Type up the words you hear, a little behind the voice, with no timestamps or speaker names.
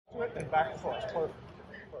and back across. Perfect.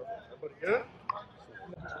 Everybody good?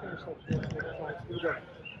 Here we go. Good.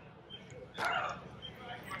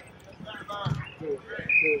 Here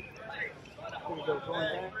we go. Going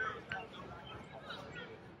back.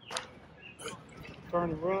 Turn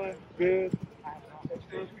and run. Good.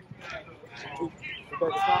 Go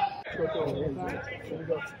back to top. Here we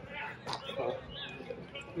go.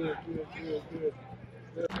 Good. Good.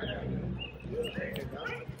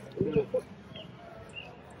 Move.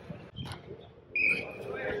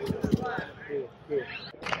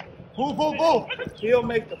 He'll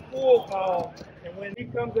make the pull call, and when he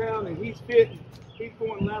comes down and he's fitting, he's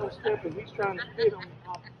going lateral step and he's trying to fit on the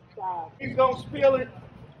outside. He's gonna spill it,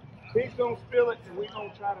 and we're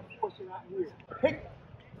gonna try to push it out here. Pick.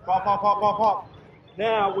 Pop.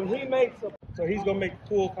 Now, when he makes so he's gonna make the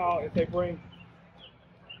pull call if they bring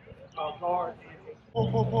a guard.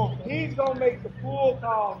 Pull. He's gonna make the pull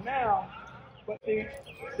call now, but he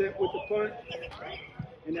sit with the punch,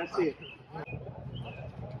 and that's it.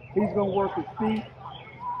 He's going to work his feet,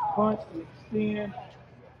 punch, extend.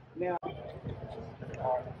 Now,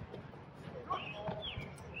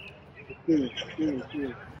 good.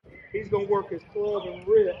 He's going to work his club and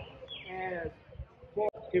rip as far.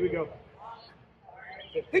 Here we go.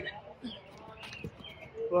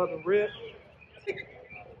 Club and rip.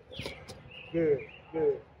 Good.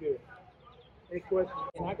 Next question.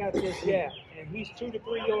 And I got this gap, and he's 2 to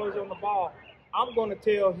 3 yards on the ball. I'm going to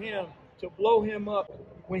tell him to blow him up.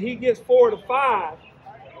 When he gets 4 to 5,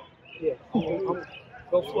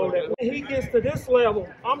 go slow that. When he gets to this level,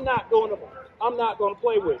 I'm not going to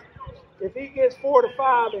play with him. If he gets 4 to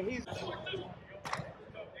 5 and he's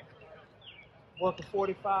working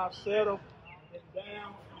 45, settle, and then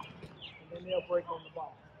down, and then they'll break on the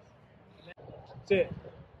ball. That's it.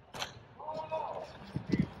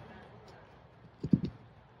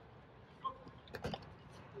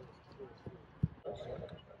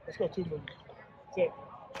 Let's go 2 moves. That's it.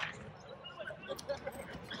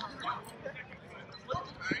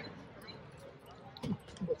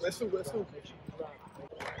 Whistle.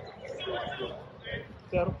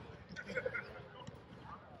 Settle.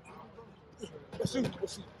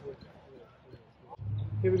 Whistle.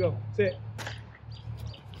 Here we go. Sit.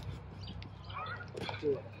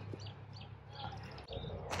 Good.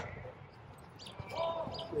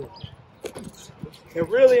 And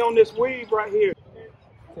really on this weave right here.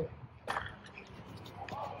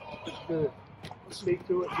 Good. Speak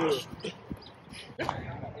to it. Good.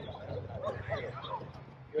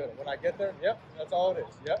 Good. When I get there, yep, that's all it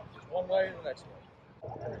is. Yep. One way to the next way.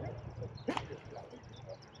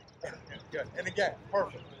 Good. And again,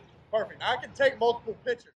 perfect. Now I can take multiple pictures.